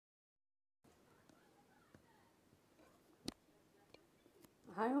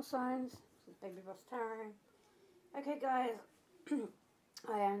Hi all signs, this is Baby Boss Tarot. Okay guys,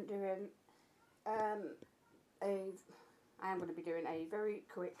 I am doing I am going to be doing a very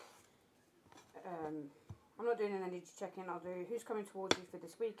quick, I'm not doing an energy check-in, I'll do who's coming towards you for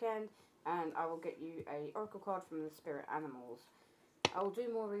this weekend, and I will get you a oracle card from the spirit animals. I will do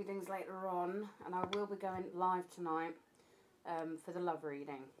more readings later on, and I will be going live tonight for the love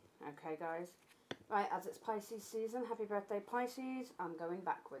reading. Okay guys? Right, as it's Pisces season, happy birthday Pisces. I'm going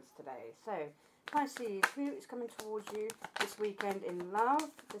backwards today. So, Pisces, who is coming towards you this weekend in love?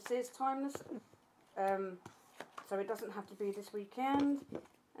 This is timeless, so it doesn't have to be this weekend.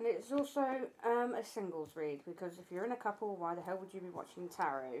 And it's also a singles read, because if you're in a couple, why the hell would you be watching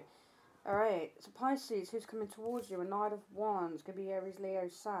tarot? Alright, so Pisces, who's coming towards you? A Knight of Wands, could be Aries, Leo,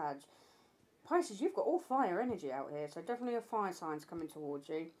 Sag. Pisces, you've got all fire energy out here, so definitely a fire sign's coming towards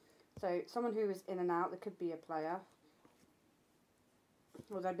you. So, someone who is in and out, there could be a player.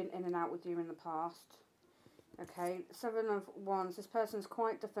 Or they've been in and out with you in the past. Okay, Seven of Wands, this person's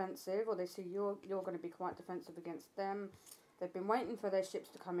quite defensive, or they see you're going to be quite defensive against them. They've been waiting for their ships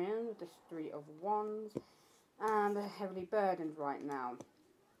to come in, with this Three of Wands. And they're heavily burdened right now.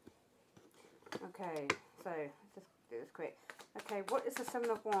 Okay, so, let's just do this quick. Okay, what is the Seven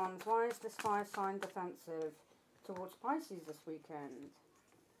of Wands? Why is this fire sign defensive towards Pisces this weekend?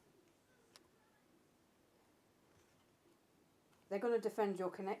 They're going to defend your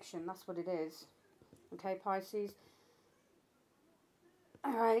connection. That's what it is. Okay, Pisces.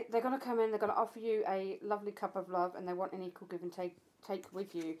 Alright, they're going to come in. They're going to offer you a lovely cup of love. And they want an equal give and take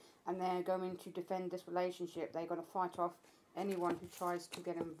with you. And they're going to defend this relationship. They're going to fight off anyone who tries to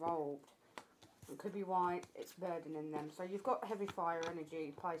get involved. It could be why it's burdening them. So you've got heavy fire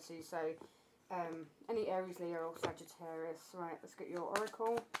energy, Pisces. So any Aries, Leo or Sagittarius. Right, let's get your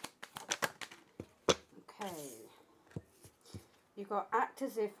oracle. Okay. You've got act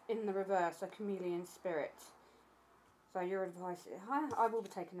as if in the reverse, a chameleon spirit. So your advice, I will be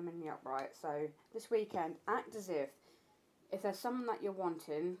taking them in the upright. So this weekend, act as if there's someone that you're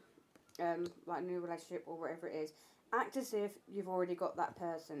wanting, like a new relationship or whatever it is, act as if you've already got that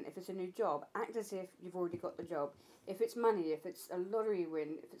person. If it's a new job, act as if you've already got the job. If it's money, if it's a lottery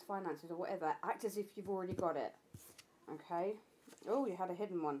win, if it's finances or whatever, act as if you've already got it. Okay? Oh, you had a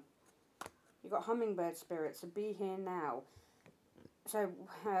hidden one. You got hummingbird spirit, so be here now. So,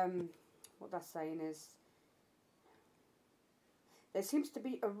 what that's saying is, there seems to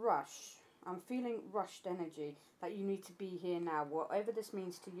be a rush. I'm feeling rushed energy, that you need to be here now. Whatever this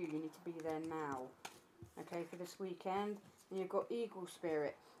means to you, you need to be there now. Okay, for this weekend. And you've got eagle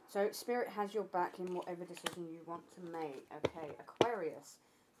spirit. So, spirit has your back in whatever decision you want to make. Okay, Aquarius.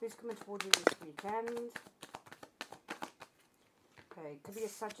 Who's coming towards you this weekend? Okay, could be a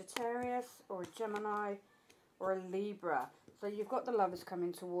Sagittarius, or a Gemini, or a Libra. So you've got the lovers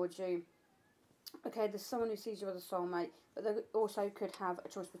coming towards you. Okay, there's someone who sees you as a soulmate, but they also could have a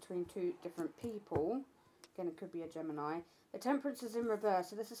choice between two different people. Again, it could be a Gemini. The Temperance is in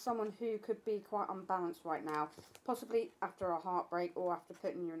reverse, so this is someone who could be quite unbalanced right now. Possibly after a heartbreak or after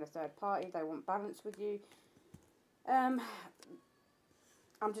putting you in a third party. They want balance with you. I'm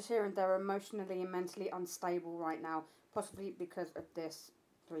just hearing they're emotionally and mentally unstable right now. Possibly because of this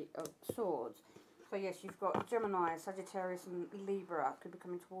Three of Swords. So yes, you've got Gemini, Sagittarius and Libra could be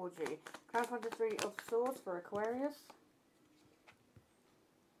coming towards you. Can I find the Three of Swords for Aquarius?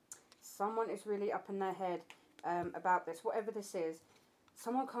 Someone is really up in their head about this. Whatever this is,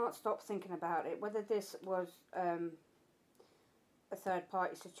 someone can't stop thinking about it. Whether this was a third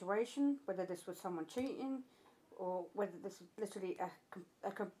party situation, whether this was someone cheating, or whether this is literally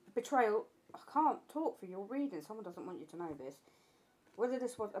a betrayal. I can't talk for your reading. Someone doesn't want you to know this. Whether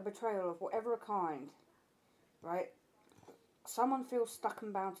this was a betrayal of whatever kind, right? Someone feels stuck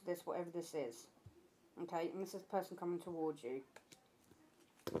and bound to this, whatever this is. Okay, and this is the person coming towards you.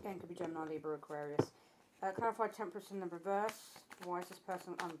 Again, could be Gemini, Libra, Aquarius. Clarify Temperance in the reverse. Why is this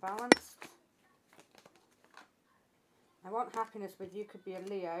person unbalanced? I want happiness with you. Could be a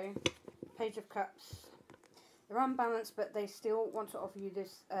Leo. Page of Cups. They're unbalanced, but they still want to offer you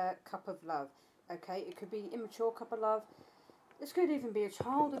this cup of love. Okay, it could be immature cup of love. This could even be a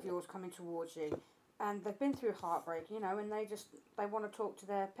child of yours coming towards you. And they've been through heartbreak, you know, and they want to talk to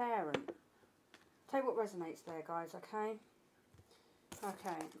their parent. Take what resonates there, guys, okay?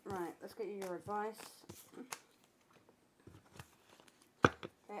 Okay, right, let's get you your advice.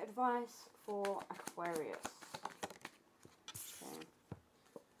 Okay, advice for Aquarius.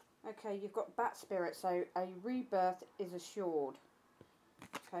 Okay, you've got bat spirit, so a rebirth is assured.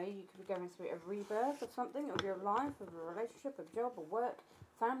 Okay, you could be going through a rebirth of something, of your life, of a relationship, a job, a work,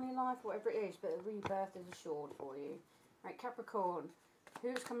 family life, whatever it is, but a rebirth is assured for you. Right, Capricorn.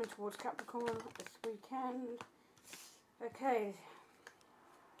 Who's coming towards Capricorn this weekend? Okay.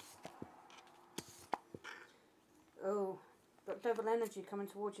 Oh, got Devil Energy coming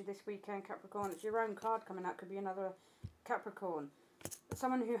towards you this weekend, Capricorn. It's your own card coming out. Could be another Capricorn.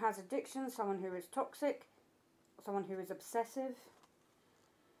 Someone who has addiction, someone who is toxic, someone who is obsessive.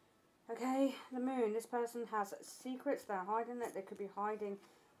 Okay, the Moon. This person has secrets. They're hiding it. They could be hiding.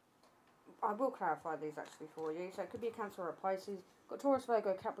 I will clarify these actually for you. So it could be a Cancer or a Pisces. Got Taurus,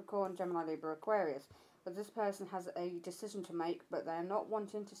 Virgo, Capricorn, Gemini, Libra, Aquarius. But this person has a decision to make, but they're not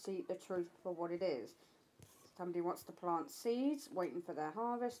wanting to see the truth for what it is. Somebody wants to plant seeds, waiting for their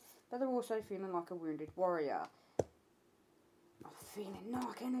harvest, but they're also feeling like a wounded warrior. I'm feeling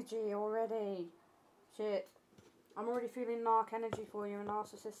narc energy already. Shit. I'm already feeling narc energy for you,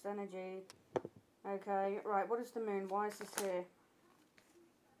 narcissist energy. Okay, right, what is the Moon? Why is this here?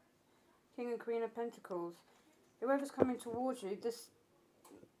 King and Queen of Pentacles. Whoever's coming towards you,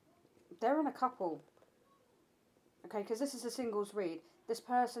 they're in a couple. Okay, because this is a singles read. This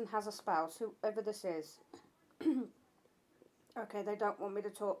person has a spouse, whoever this is. Okay, they don't want me to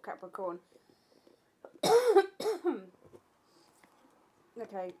talk, Capricorn.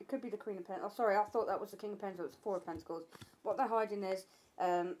 Okay, it could be the Queen of Pentacles. Oh, sorry, I thought that was the King of Pentacles. It's Four of Pentacles. What they're hiding is,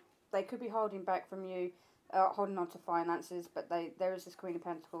 they could be holding back from you, holding on to finances, but there is this Queen of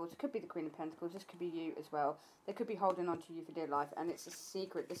Pentacles. It could be the Queen of Pentacles. This could be you as well. They could be holding on to you for dear life, and it's a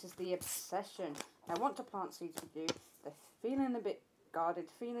secret. This is the obsession. They want to plant seeds with you. They're feeling a bit guarded,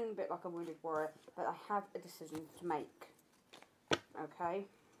 feeling a bit like a wounded warrior, but I have a decision to make. Okay?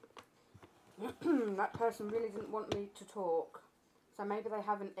 That person really didn't want me to talk. So maybe they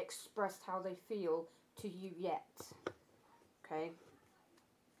haven't expressed how they feel to you yet. Okay.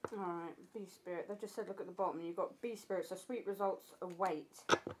 Alright, Bee Spirit. They've just said look at the bottom. You've got Bee Spirit, so sweet results await.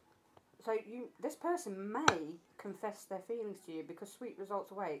 So this person may confess their feelings to you because sweet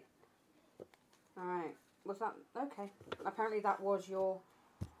results await. Alright. Was that... Okay. Apparently that was your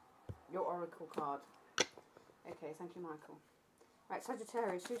oracle card. Okay, thank you, Michael. Right,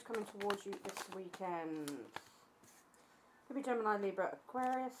 Sagittarius. Who's coming towards you this weekend? Could be Gemini, Libra,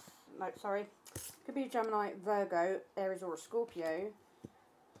 Aquarius. No, sorry. Could be Gemini, Virgo, Aries or a Scorpio.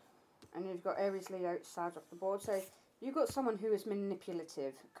 And you've got Aries, Leo, Sag off the board. So you've got someone who is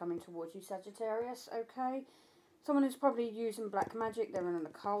manipulative coming towards you, Sagittarius, okay? Someone who's probably using black magic. They're in an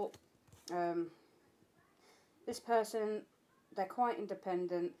occult. This person, they're quite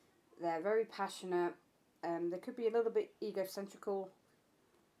independent. They're very passionate. They could be a little bit egocentrical,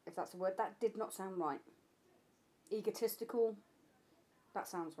 if that's a word. That did not sound right. Egotistical, that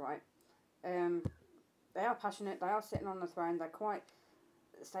sounds right. They are passionate, they are sitting on the throne, they're quite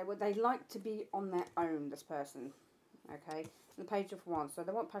stable, they like to be on their own, this person, okay? And the Page of Wands, so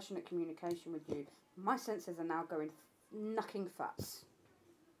they want passionate communication with you. My senses are now going knucking futs.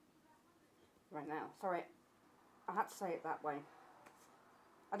 Right now, sorry, I had to say it that way.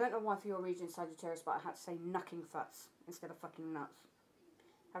 I don't know why for your region, Sagittarius, but I had to say knucking futs instead of fucking nuts.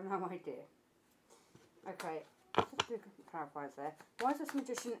 I have no idea. Okay. Just clarifies there. Why is this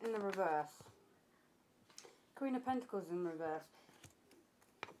Magician in the reverse? Queen of Pentacles in reverse.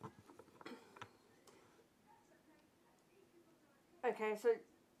 Okay, so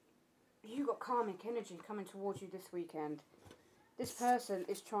you got karmic energy coming towards you this weekend. This person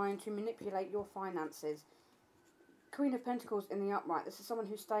is trying to manipulate your finances. Queen of Pentacles in the upright. This is someone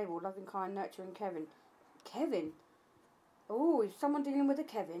who's stable, loving, kind, nurturing. Kevin? Oh, is someone dealing with a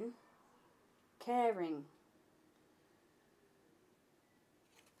Kevin? Caring.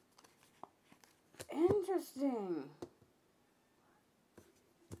 Interesting.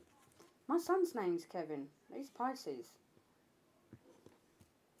 My son's name's Kevin. He's Pisces.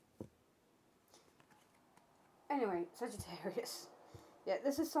 Anyway, Sagittarius. Yeah,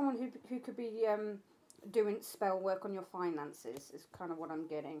 this is someone who could be doing spell work on your finances, is kind of what I'm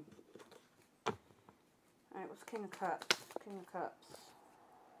getting. Alright, what's King of Cups? King of Cups.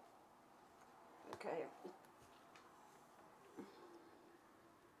 Okay.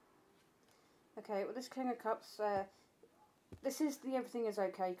 Okay, well this King of Cups, this is the everything is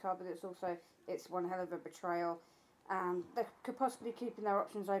okay card, but it's one hell of a betrayal. And they could possibly keeping their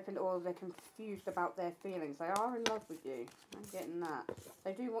options open, or they're confused about their feelings. They are in love with you. I'm getting that.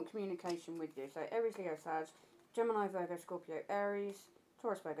 They do want communication with you. So Aries, Leo, Sag, Gemini, Virgo, Scorpio, Aries,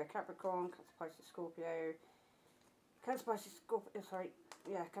 Taurus, Virgo, Capricorn, Cancer, Pisces, Scorpio, Cancer, Pisces, Scorpio,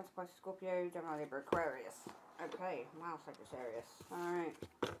 Cancer, Pisces, Scorpio, Gemini, Libra, Aquarius. Okay, wow, Sagittarius. Alright.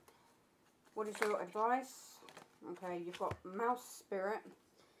 What is your advice? Okay, you've got Mouse Spirit.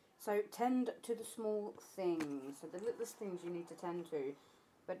 So tend to the small things. So the littlest things you need to tend to.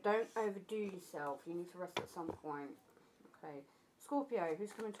 But don't overdo yourself. You need to rest at some point. Okay. Scorpio,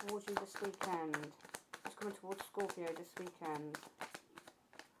 who's coming towards you this weekend? Who's coming towards Scorpio this weekend?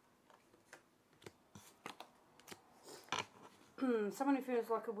 Someone who feels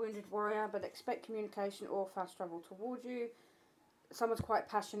like a wounded warrior, but expect communication or fast travel towards you. Someone's quite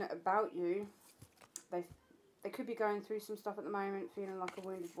passionate about you. They could be going through some stuff at the moment, feeling like a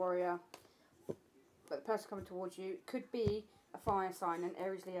wounded warrior. But the person coming towards you could be a fire sign, an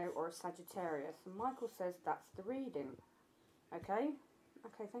Aries, Leo, or a Sagittarius. And Michael says that's the reading. Okay?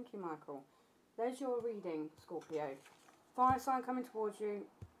 Okay, thank you, Michael. There's your reading, Scorpio. Fire sign coming towards you.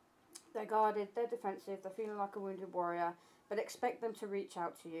 They're guarded, they're defensive, they're feeling like a wounded warrior, but expect them to reach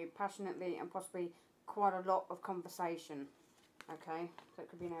out to you passionately and possibly quite a lot of conversation. Okay? So it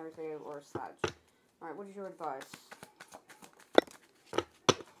could be an Aries, Leo, or a Sag. Alright, what is your advice?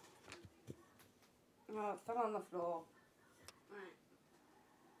 Oh, it fell on the floor. Right.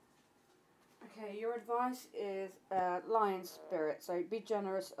 Okay, your advice is lion spirit, so be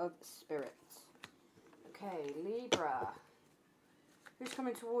generous of spirits. Okay, Libra. Who's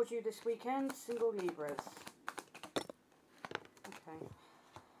coming towards you this weekend? Single Libras. Okay.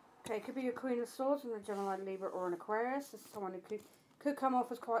 Okay, it could be your Queen of Swords and a Gemini, Libra, or an Aquarius. This is someone who could come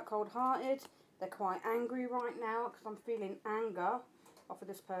off as quite cold-hearted. They're quite angry right now because I'm feeling anger off of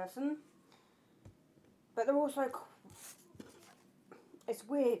this person. But they're also... It's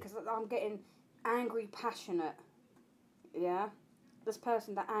weird because I'm getting angry, passionate. Yeah? This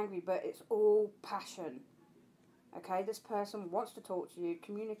person, they're angry, but it's all passion. Okay? This person wants to talk to you,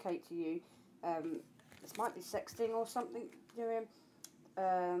 communicate to you. This might be sexting or something.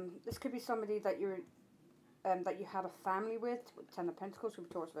 This could be somebody that you're... that you had a family with Ten of Pentacles, could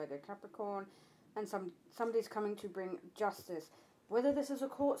be Taurus, Virgo, Capricorn. And somebody's coming to bring justice. Whether this is a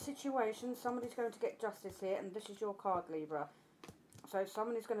court situation, somebody's going to get justice here, and this is your card, Libra. So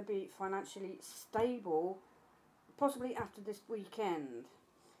someone is going to be financially stable, possibly after this weekend.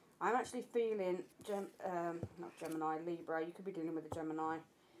 I'm actually feeling, not Gemini, Libra, you could be dealing with a Gemini,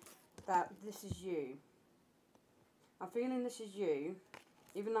 that this is you. I'm feeling this is you,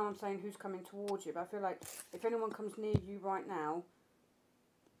 even though I'm saying who's coming towards you, but I feel like if anyone comes near you right now,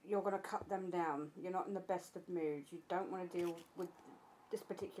 you're going to cut them down. You're not in the best of moods. You don't want to deal with this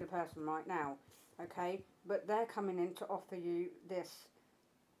particular person right now, okay? But they're coming in to offer you this,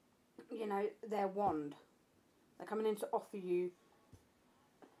 you know, their wand. They're coming in to offer you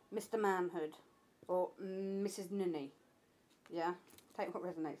Mr. Manhood or Mrs. Nunny, yeah? Take what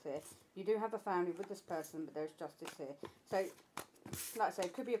resonates here. You do have a family with this person, but there's justice here. So, like I said,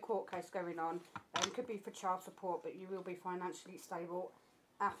 it could be a court case going on. It could be for child support, but you will be financially stable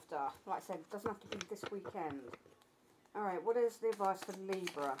after. Like I said, it doesn't have to be this weekend. Alright, what is the advice for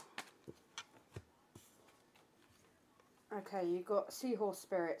Libra? Okay, you've got Seahorse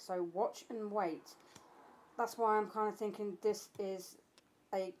Spirit, so watch and wait. That's why I'm kind of thinking this is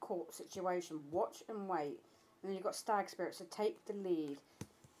a court situation. Watch and wait. And then you've got Stag Spirit, so take the lead.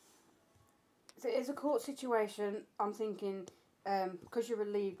 So it is a court situation. I'm thinking, because you're a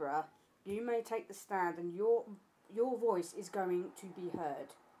Libra, you may take the stand and your voice is going to be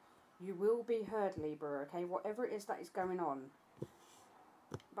heard. You will be heard, Libra, okay? Whatever it is that is going on.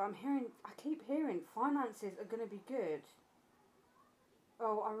 But I keep hearing finances are going to be good.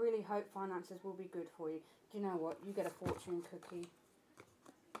 Oh, I really hope finances will be good for you. Do you know what? You get a fortune cookie.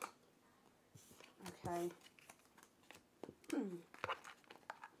 Okay.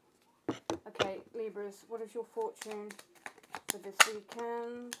 Okay, Libras, what is your fortune for this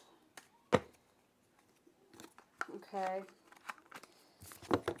weekend? Okay.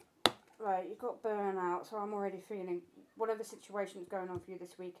 Right, you've got burnout, so I'm already feeling whatever situation is going on for you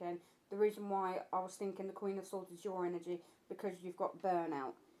this weekend. The reason why I was thinking the Queen of Swords is your energy, because you've got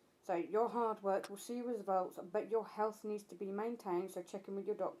burnout. So your hard work will see results, but your health needs to be maintained, so check in with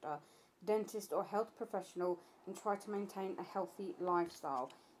your doctor, dentist or health professional, and try to maintain a healthy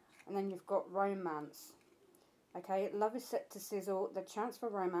lifestyle. And then you've got romance. Okay, love is set to sizzle. The chance for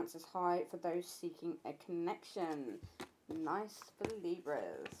romance is high for those seeking a connection. Nice for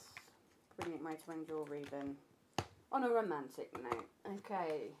Libras. Brilliant way to end your reading. On a romantic note.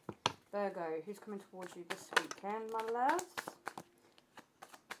 Okay, Virgo, who's coming towards you this weekend, my loves?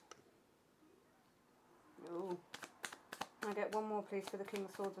 Ooh. Can I get one more, please, for the King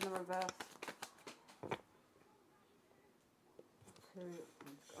of Swords in the reverse?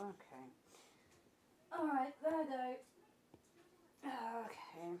 Okay. Alright, Virgo.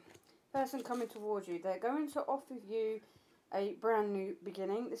 Okay. Person coming towards you. They're going to offer you a brand new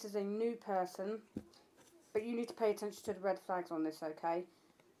beginning. This is a new person. But you need to pay attention to the red flags on this, okay?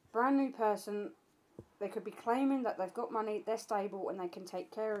 Brand new person. They could be claiming that they've got money, they're stable, and they can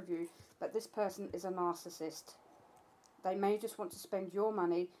take care of you. But this person is a narcissist. They may just want to spend your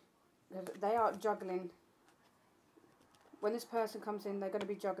money. They are juggling. When this person comes in, they're going to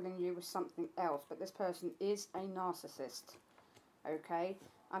be juggling you with something else. But this person is a narcissist. Okay?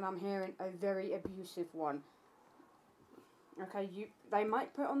 And I'm hearing a very abusive one. Okay? They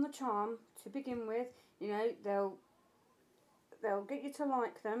might put on the charm to begin with. You know, they'll get you to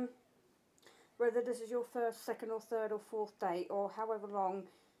like them. Whether this is your first, second or third or fourth date, or however long.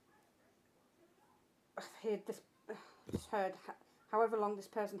 Just heard however long this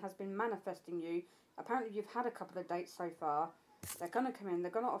person has been manifesting you. Apparently you've had a couple of dates so far. They're going to come in,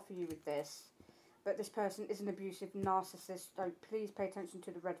 they're going to offer you with this. But this person is an abusive narcissist, so please pay attention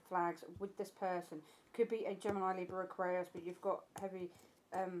to the red flags with this person. Could be a Gemini, Libra, Aquarius, but you've got heavy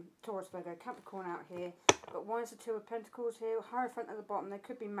Taurus, Virgo, Capricorn out here. But why is the Two of Pentacles here? Hierophant at the bottom, they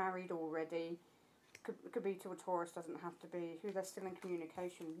could be married already. Could be to a Taurus, doesn't have to be. Who they're still in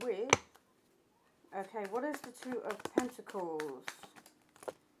communication with. Okay, what is the Two of Pentacles?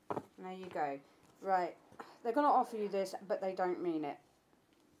 There you go. Right, they're going to offer you this, but they don't mean it.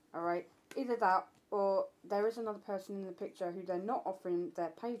 Alright, either that, or there is another person in the picture who they're not offering their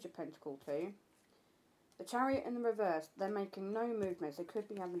Page of Pentacles to. The Chariot in the reverse, they're making no movements. They could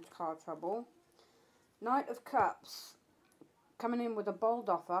be having car trouble. Knight of Cups, coming in with a bold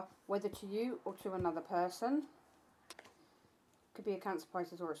offer, whether to you or to another person. Could be a Cancer,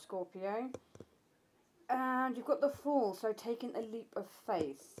 Pisces, or a Scorpio. And you've got the Fool, so taking a leap of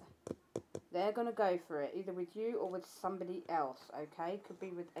faith. They're going to go for it, either with you or with somebody else, okay? Could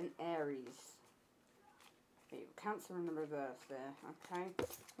be with an Aries. Cancer in the reverse there, okay?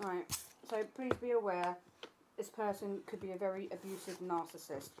 Right, so please be aware, this person could be a very abusive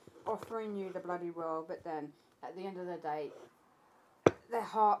narcissist, offering you the bloody world, but then, at the end of the day, they're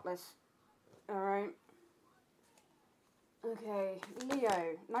heartless, alright? Okay,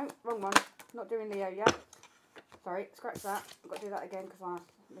 Leo. No, wrong one. Not doing Leo yet. Sorry, scratch that. I've got to do that again because I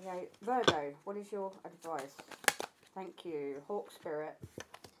asked Leo. Virgo, what is your advice? Thank you. Hawk Spirit.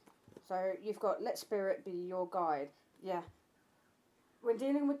 So you've got let Spirit be your guide. Yeah. When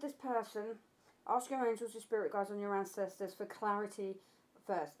dealing with this person, ask your angels, your spirit guides, and your ancestors for clarity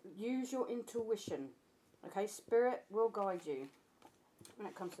first. Use your intuition. Okay, Spirit will guide you when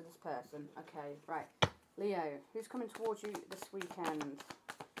it comes to this person. Okay, right. Leo, who's coming towards you this weekend?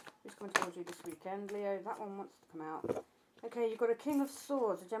 Who's coming towards you this weekend? Leo, that one wants to come out. Okay, you've got a King of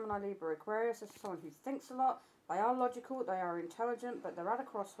Swords, a Gemini, Libra, Aquarius. This is someone who thinks a lot. They are logical, they are intelligent, but they're at a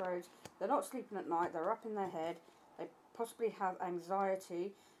crossroads. They're not sleeping at night, they're up in their head. They possibly have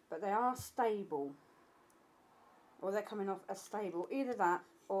anxiety, but they are stable. Or they're coming off as stable. Either that,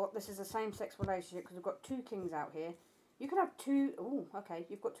 or this is a same-sex relationship, because we've got two kings out here. You could have two... Oh, okay,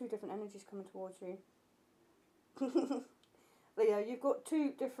 you've got two different energies coming towards you. Leo, you've got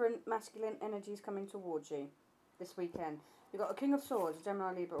two different masculine energies coming towards you this weekend. You've got a King of Swords, a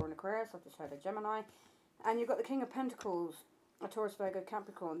Gemini, Libra, or an Aquarius. I've just heard a Gemini. And you've got the King of Pentacles, a Taurus, Virgo,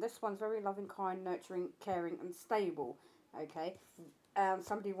 Capricorn. This one's very loving, kind, nurturing, caring, and stable. Okay?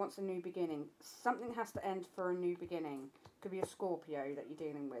 Somebody wants a new beginning. Something has to end for a new beginning. Could be a Scorpio that you're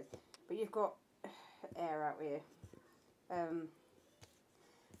dealing with. But you've got air out here.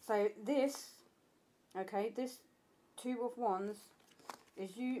 So this, okay, this Two of Wands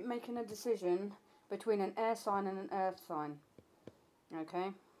is you making a decision between an air sign and an earth sign.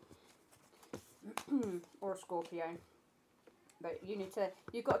 Okay? Or a Scorpio. But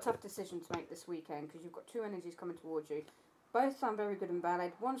you've got a tough decision to make this weekend because you've got two energies coming towards you. Both sound very good and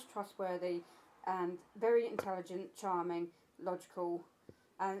valid. One's trustworthy and very intelligent, charming, logical.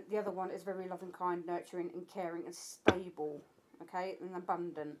 And the other one is very loving, kind, nurturing and caring and stable. Okay? And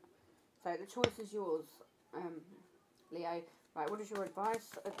abundant. So the choice is yours, Leo. Right, what is your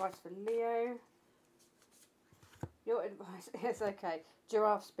advice? Advice for Leo. Your advice is, okay,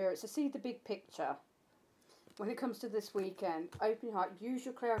 Giraffe Spirit. So see the big picture. When it comes to this weekend, open your heart. Use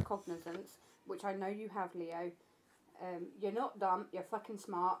your claircognizance, which I know you have, Leo. You're not dumb. You're fucking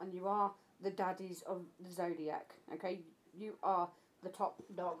smart. And you are the daddies of the zodiac. Okay? You are the top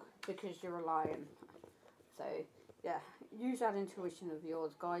dog because you're a lion. So, yeah. Use that intuition of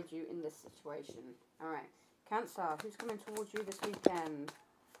yours. Guide you in this situation. Alright. Cancer, who's coming towards you this weekend?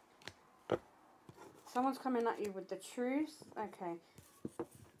 Someone's coming at you with the truth. Okay.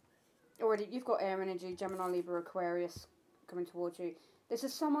 Already, you've got air energy, Gemini, Libra, Aquarius coming towards you. This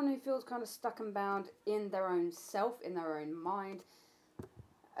is someone who feels kind of stuck and bound in their own self, in their own mind.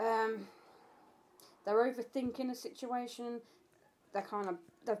 They're overthinking a situation.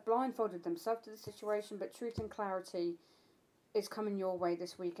 They've blindfolded themselves to the situation, but truth and clarity is coming your way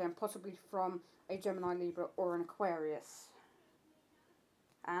this weekend, possibly from a Gemini, Libra, or an Aquarius.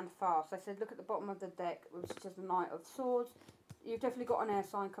 and fast. They said look at the bottom of the deck, which is the Knight of Swords. You've definitely got an air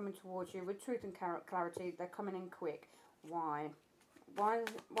sign coming towards you with truth and clarity. They're coming in quick. Why? Why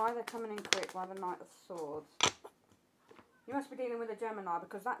are they coming in quick? Why the Knight of Swords? You must be dealing with a Gemini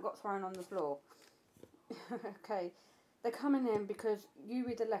because that got thrown on the floor. Okay. They're coming in because you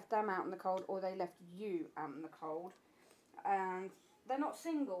either left them out in the cold or they left you out in the cold. And they're not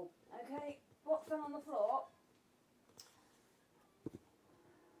single. Okay. What fell on the floor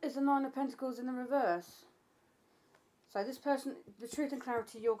is the Nine of Pentacles in the reverse. So this person, the truth and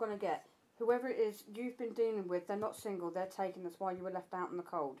clarity you're going to get, whoever it is you've been dealing with, they're not single, they're taken. That's why you were left out in the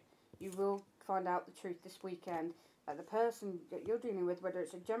cold. You will find out the truth this weekend. That the person that you're dealing with, whether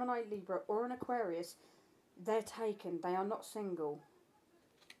it's a Gemini, Libra or an Aquarius, they're taken. They are not single.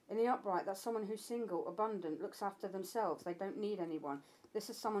 In the upright, that's someone who's single, abundant, looks after themselves. They don't need anyone. This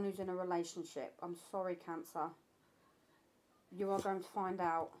is someone who's in a relationship. I'm sorry, Cancer. You are going to find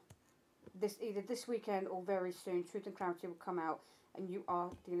out. Either this weekend or very soon, truth and clarity will come out, and you are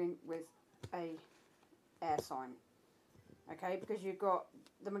dealing with a air sign. Okay, because you've got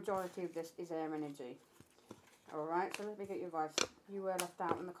the majority of this is air energy. Alright, so let me get your advice. You were left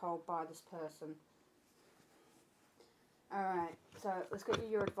out in the cold by this person. Alright, so let's get you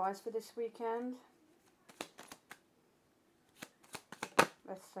your advice for this weekend.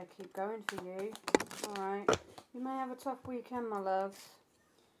 Let's say keep going for you. Alright, you may have a tough weekend, my loves.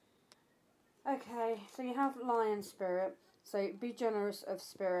 Okay, so you have Lion Spirit. So be generous of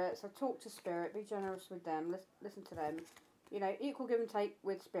Spirit. So talk to Spirit. Be generous with them. Listen to them. You know, equal give and take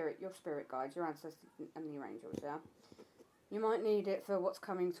with Spirit. Your Spirit guides, your ancestors and your angels, yeah? You might need it for what's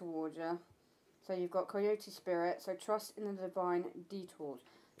coming towards you. So you've got Coyote Spirit. So trust in the divine detours.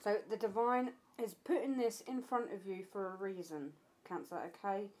 So the divine is putting this in front of you for a reason, Cancer,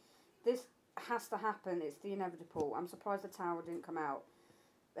 okay? This has to happen. It's the inevitable. I'm surprised the Tower didn't come out.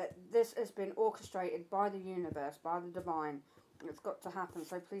 This has been orchestrated by the universe, by the divine. It's got to happen.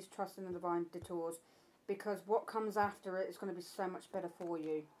 So please trust in the divine detours, because what comes after it is going to be so much better for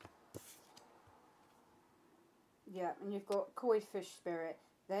you. Yeah, and you've got Koi Fish Spirit.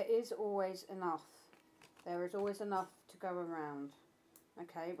 There is always enough. There is always enough to go around.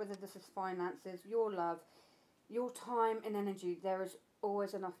 Okay, whether this is finances, your love, your time and energy, there is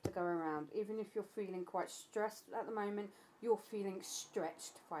always enough to go around. Even if you're feeling quite stressed at the moment, you're feeling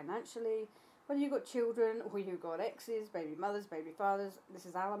stretched financially, whether you've got children or you've got exes, baby mothers, baby fathers, this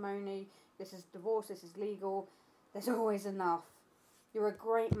is alimony, this is divorce, this is legal, there's always enough. You're a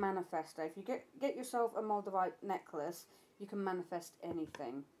great manifester. If you get yourself a Moldavite necklace, you can manifest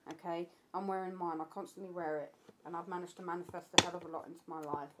anything, okay? I'm wearing mine, I constantly wear it, and I've managed to manifest a hell of a lot into my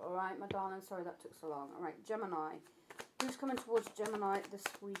life. Alright, my darling, sorry that took so long. Alright, Gemini. Who's coming towards Gemini this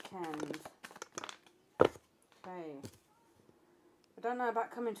weekend? Okay. I don't know about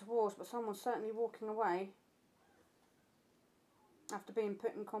coming towards, but someone's certainly walking away after being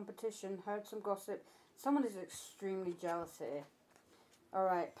put in competition. Heard some gossip. Someone is extremely jealous here.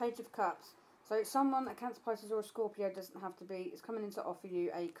 Alright, Page of Cups. So someone, a Cancer, Pisces or a Scorpio, doesn't have to be, is coming in to offer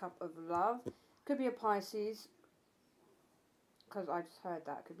you a cup of love. Could be a Pisces, because I just heard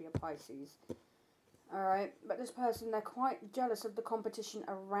that. Could be a Pisces. Alright, but this person, they're quite jealous of the competition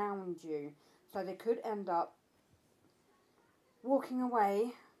around you. So they could end up walking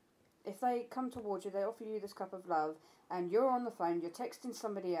away. If they come towards you, they offer you this cup of love, and you're on the phone, you're texting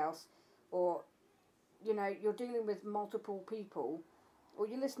somebody else, or, you know, you're dealing with multiple people, or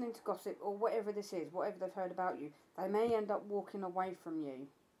you're listening to gossip, or whatever this is, whatever they've heard about you, they may end up walking away from you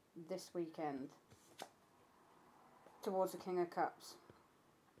this weekend towards the King of Cups,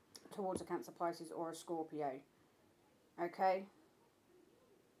 towards a Cancer, Pisces, or a Scorpio. Okay?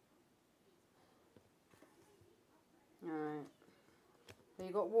 Alright. So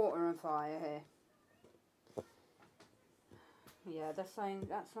you've got water and fire here. Yeah, they're saying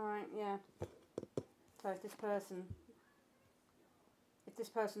that's alright, yeah. So if this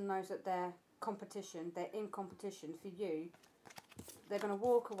person knows that they're in competition for you, they're going to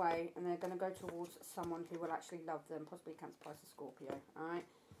walk away and they're going to go towards someone who will actually love them, possibly Cancer, Pisces, Scorpio. Alright?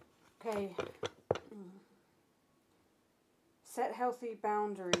 Okay. Set healthy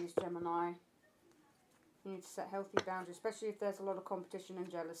boundaries, Gemini. You need to set healthy boundaries, especially if there's a lot of competition and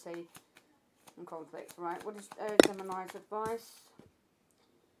jealousy and conflict, right? What is Gemini's advice?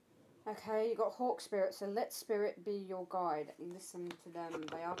 Okay, you got Hawk Spirit, so let Spirit be your guide. Listen to them.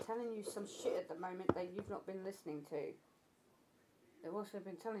 They are telling you some shit at the moment that you've not been listening to. They've also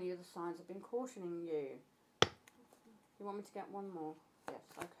been telling you the signs have been cautioning you. You want me to get one more? Yes,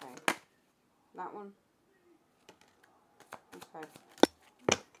 okay. That one? Okay.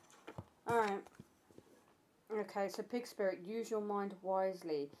 Alright. Okay, so Pig Spirit, use your mind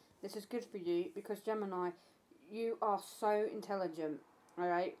wisely. This is good for you because Gemini, you are so intelligent,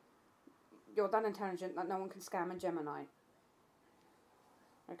 alright? You're that intelligent that no one can scam a Gemini.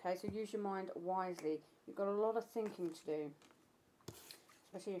 Okay, so use your mind wisely. You've got a lot of thinking to do,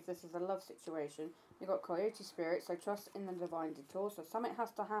 especially if this is a love situation. You've got Coyote Spirit, so trust in the divine detour. So something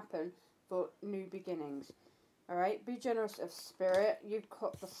has to happen for new beginnings. Alright, be generous of spirit. You've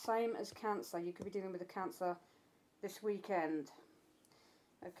got the same as Cancer. You could be dealing with a Cancer this weekend.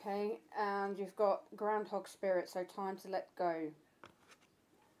 Okay, and you've got Groundhog Spirit, so time to let go.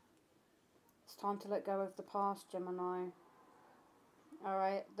 It's time to let go of the past, Gemini.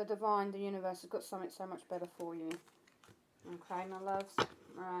 Alright, the divine, the universe has got something so much better for you. Okay, my loves.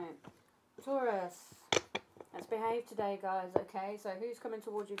 Right. Taurus. Let's behave today, guys, okay? So who's coming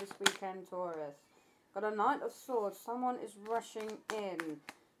towards you this weekend, Taurus? Got a Knight of Swords. Someone is rushing in.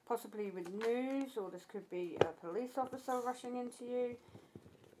 Possibly with news, or this could be a police officer rushing into you.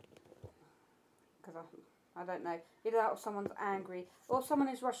 Because I don't know. Either that or someone's angry. Or someone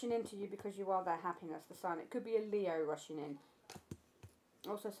is rushing into you because you are their happiness, the sun. It could be a Leo rushing in.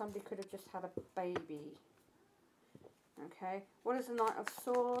 Also, somebody could have just had a baby. Okay. What is the Knight of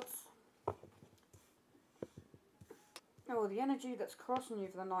Swords? Oh, the energy that's crossing you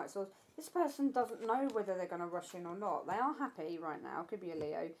for the Knight of Swords. This person doesn't know whether they're going to rush in or not. They are happy right now. Could be a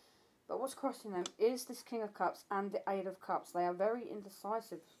Leo. But what's crossing them is this King of Cups and the Eight of Cups. They are very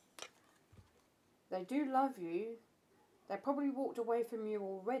indecisive. They do love you. They probably walked away from you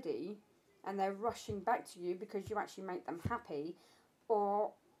already. And they're rushing back to you because you actually make them happy.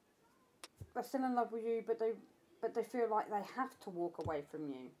 Or they're still in love with you, but they feel like they have to walk away from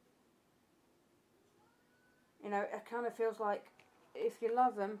you. You know, it kind of feels like if you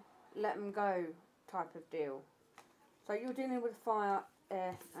love them, let them go type of deal. So you're dealing with fire,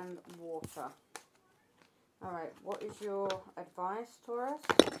 air and water. Alright, what is your advice, Taurus?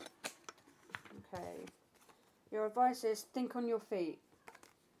 Okay. Your advice is think on your feet.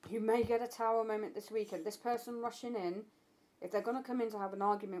 You may get a tower moment this weekend. This person rushing in, if they're going to come in to have an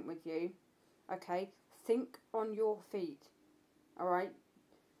argument with you, okay, think on your feet. Alright?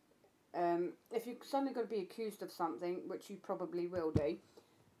 If you're suddenly going to be accused of something, which you probably will do.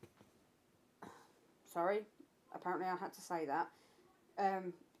 Sorry, apparently I had to say that.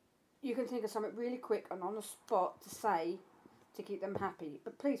 You can think of something really quick and on the spot to say to keep them happy.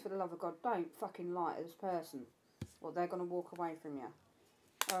 But please, for the love of God, don't fucking lie to this person. Or they're going to walk away from you.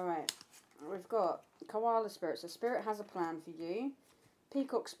 Alright, we've got Koala Spirit. So Spirit has a plan for you.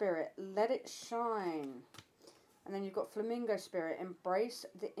 Peacock Spirit, let it shine. And then you've got Flamingo Spirit, embrace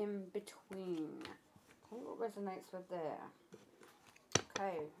the in-between. Okay, what resonates with there?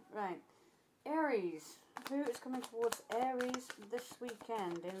 Okay, right. Aries. Who is coming towards Aries this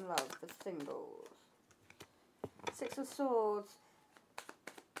weekend in love for singles? Six of Swords.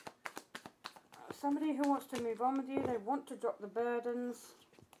 Somebody who wants to move on with you. They want to drop the burdens.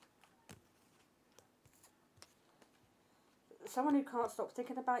 Someone who can't stop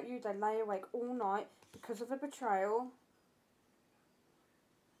thinking about you. They lay awake all night because of a betrayal.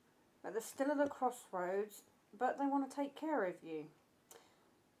 But they're still at the crossroads. But they want to take care of you.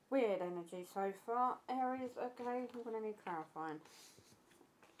 Weird energy so far. Aries, okay, we're going to need clarifying.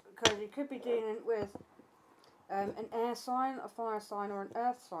 Because you could be dealing with an air sign, a fire sign, or an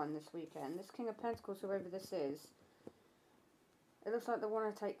earth sign this weekend. This King of Pentacles, whoever this is, it looks like they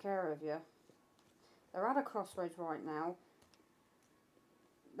want to take care of you. They're at a crossroads right now.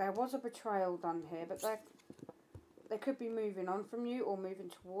 There was a betrayal done here, but they could be moving on from you or moving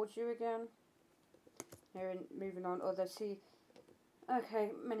towards you again. Here, moving on, or they see...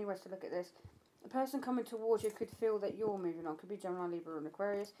 Okay, many ways to look at this. The person coming towards you could feel that you're moving on. Could be Gemini, Libra and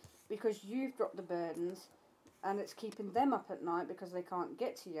Aquarius. Because you've dropped the burdens. And it's keeping them up at night because they can't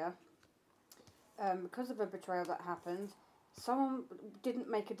get to you. Because of a betrayal that happened. Someone didn't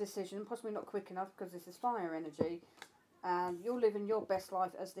make a decision. Possibly not quick enough because this is fire energy. And you're living your best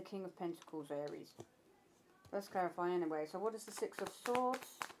life as the King of Pentacles, Aries. Let's clarify anyway. So what is the Six of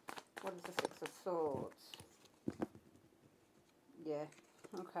Swords? What is the Six of Swords? Yeah,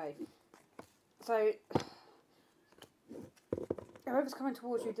 okay. So, whoever's coming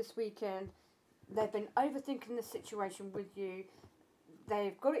towards you this weekend, they've been overthinking the situation with you.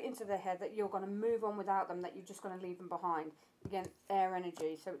 They've got it into their head that you're going to move on without them, that you're just going to leave them behind. Again, air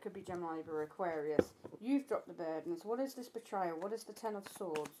energy, so it could be Gemini, Libra, Aquarius. You've dropped the burdens. What is this betrayal? What is the Ten of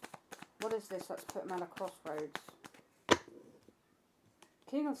Swords? What is this that's put them at a crossroads?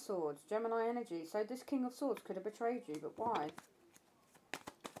 King of Swords, Gemini energy. So this King of Swords could have betrayed you, but why?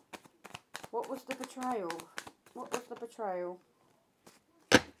 What was the betrayal? What was the betrayal?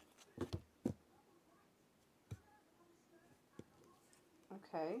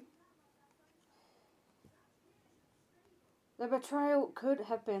 Okay. The betrayal could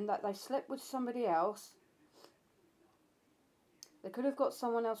have been that they slept with somebody else. They could have got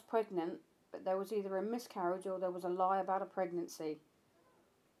someone else pregnant, but there was either a miscarriage or there was a lie about a pregnancy.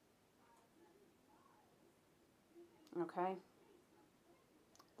 Okay.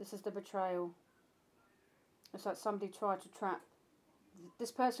 This is the betrayal. It's like somebody tried to trap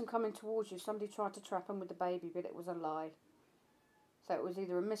this person coming towards you. Somebody tried to trap him with the baby, but it was a lie. So it was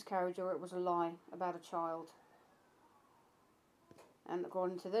either a miscarriage or it was a lie about a child. And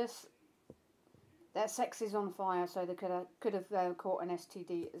according to this, their sex is on fire, so they could have caught an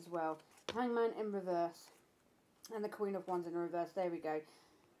STD as well. Hangman in reverse. And the Queen of Wands in reverse. There we go.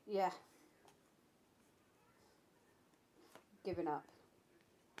 Yeah. Giving up.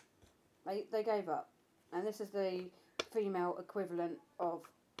 They gave up. And this is the female equivalent of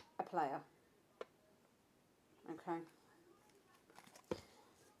a player. Okay.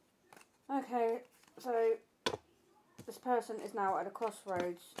 Okay, so this person is now at a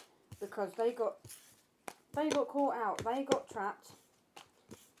crossroads because they got caught out. They got trapped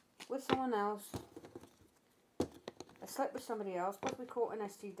with someone else. They slept with somebody else, probably caught an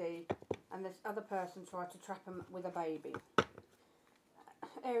STD, and this other person tried to trap them with a baby.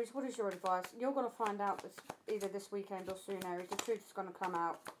 Aries, what is your advice? You're going to find out this either this weekend or soon, Aries. The truth is going to come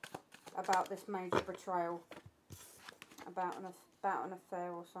out about this major betrayal, about an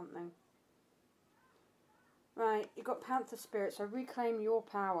affair or something. Right, you've got Panther Spirit, so reclaim your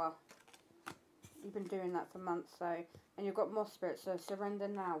power. You've been doing that for months, so. And you've got Moth Spirit, so surrender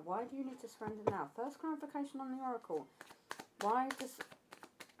now. Why do you need to surrender now? First clarification on the Oracle. Why is this...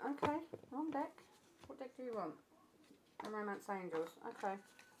 Okay, wrong deck. What deck do you want? The Romance Angels. Okay.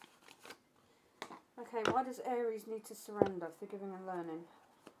 Okay, why does Aries need to surrender? Forgiving and learning.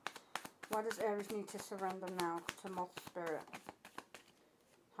 Why does Aries need to surrender now to Moth Spirit?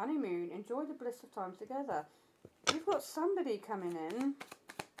 Honeymoon. Enjoy the bliss of time together. You've got somebody coming in.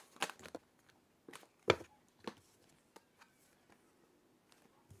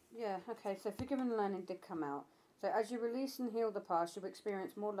 Yeah, okay, so forgiving and learning did come out. So as you release and heal the past, you'll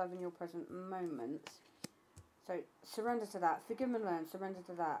experience more love in your present moments. So surrender to that. Forgive and learn. Surrender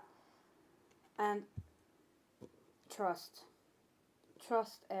to that. And trust.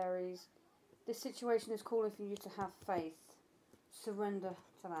 Trust, Aries. This situation is calling for you to have faith. Surrender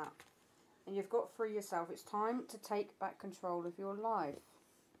to that. And you've got to free yourself. It's time to take back control of your life.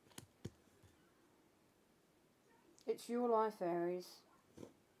 It's your life, Aries.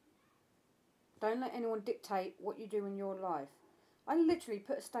 Don't let anyone dictate what you do in your life. I literally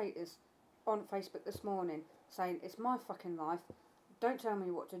put a status on Facebook this morning saying, it's my fucking life. Don't tell me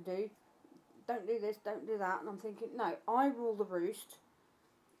what to do. Don't do this, don't do that. And I'm thinking, no, I rule the roost.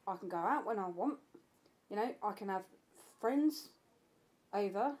 I can go out when I want. You know, I can have friends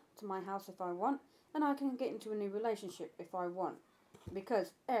over to my house if I want. And I can get into a new relationship if I want.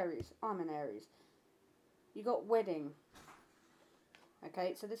 Because Aries, I'm an Aries. You got wedding.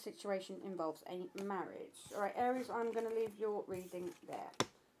 Okay, so this situation involves a marriage. Alright, Aries, I'm going to leave your reading there.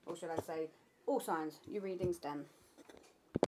 Or should I say, all signs, your reading's done.